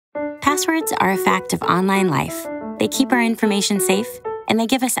Passwords are a fact of online life. They keep our information safe, and they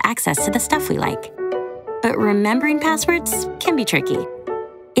give us access to the stuff we like. But remembering passwords can be tricky.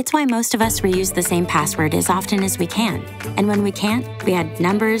 It's why most of us reuse the same password as often as we can. And when we can't, we add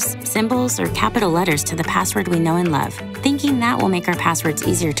numbers, symbols, or capital letters to the password we know and love, thinking that will make our passwords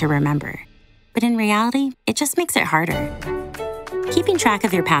easier to remember. But in reality, it just makes it harder. Keeping track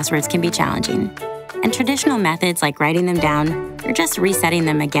of your passwords can be challenging, and traditional methods like writing them down or just resetting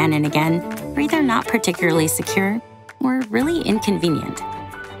them again and again are either not particularly secure or really inconvenient.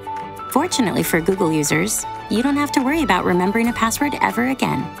 Fortunately for Google users, you don't have to worry about remembering a password ever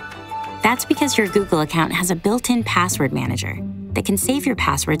again. That's because your Google account has a built-in password manager that can save your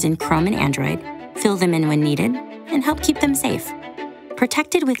passwords in Chrome and Android, fill them in when needed, and help keep them safe.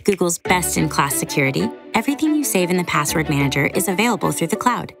 Protected with Google's best-in-class security, everything you save in the password manager is available through the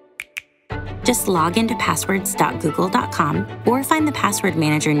cloud. Just log into passwords.google.com or find the password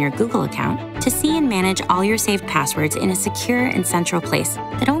manager in your Google account to see and manage all your saved passwords in a secure and central place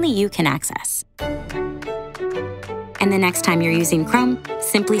that only you can access. And the next time you're using Chrome,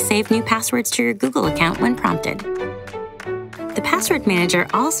 simply save new passwords to your Google account when prompted. The password manager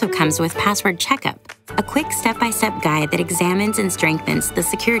also comes with Password Checkup, a quick step-by-step guide that examines and strengthens the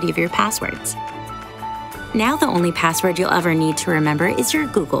security of your passwords. Now the only password you'll ever need to remember is your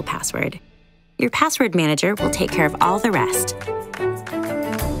Google password. Your password manager will take care of all the rest.